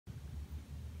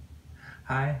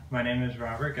Hi, my name is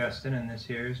Robert Gustin, and this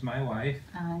here is my wife.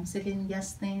 I'm Celine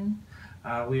Gustin.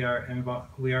 We are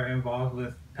involved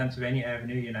with Pennsylvania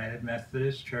Avenue United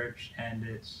Methodist Church and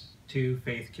its two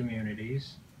faith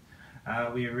communities.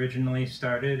 We originally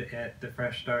started at the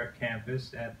Fresh Start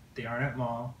campus at the Arnett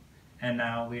Mall, and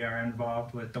now we are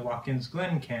involved with the Watkins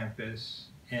Glen campus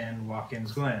in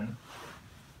Watkins Glen.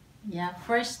 Yeah,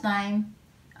 first time,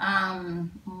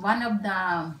 one of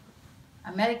the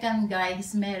American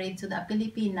guys married to the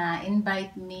Filipina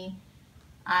invite me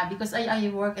because I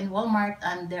work in Walmart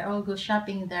and they all go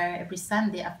shopping there every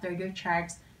Sunday after their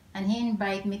church, and he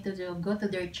invited me to go to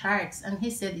their church, and he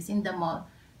said it's in the mall.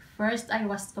 First I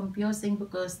was confusing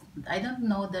because I don't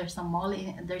know there's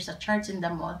a church in the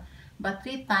mall, but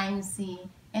 3 times he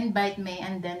invited me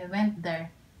and then we went there.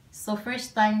 So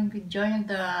first time we joined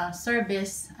the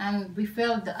service and we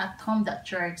felt at home that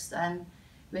church, and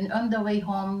when on the way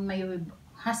home my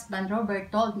husband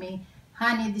Robert told me,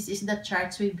 honey, this is the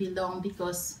church we belong,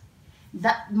 because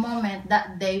that moment,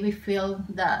 that day, we feel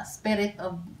the spirit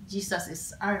of Jesus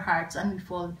is our hearts, and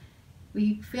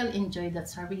we feel enjoy that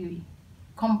service, we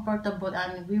comfortable,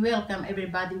 and we welcome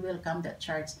everybody, welcome that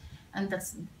church. And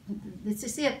this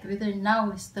is it. We're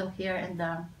now still here in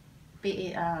the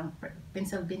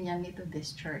Pennsylvania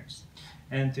Methodist Church.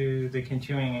 And through the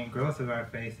continuing growth of our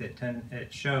faith,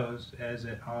 it shows, as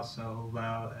it also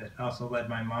led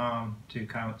my mom to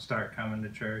start coming to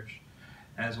church,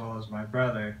 as well as my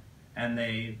brother, and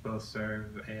they both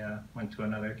went to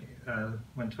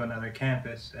another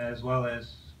campus, as well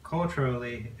as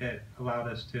culturally it allowed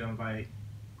us to invite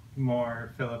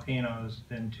more Filipinos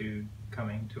into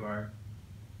coming to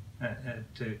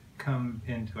come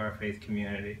into our faith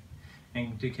community,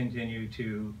 and to continue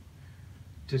to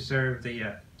serve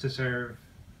the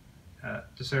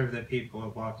people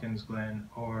of Watkins Glen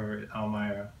or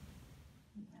Elmira.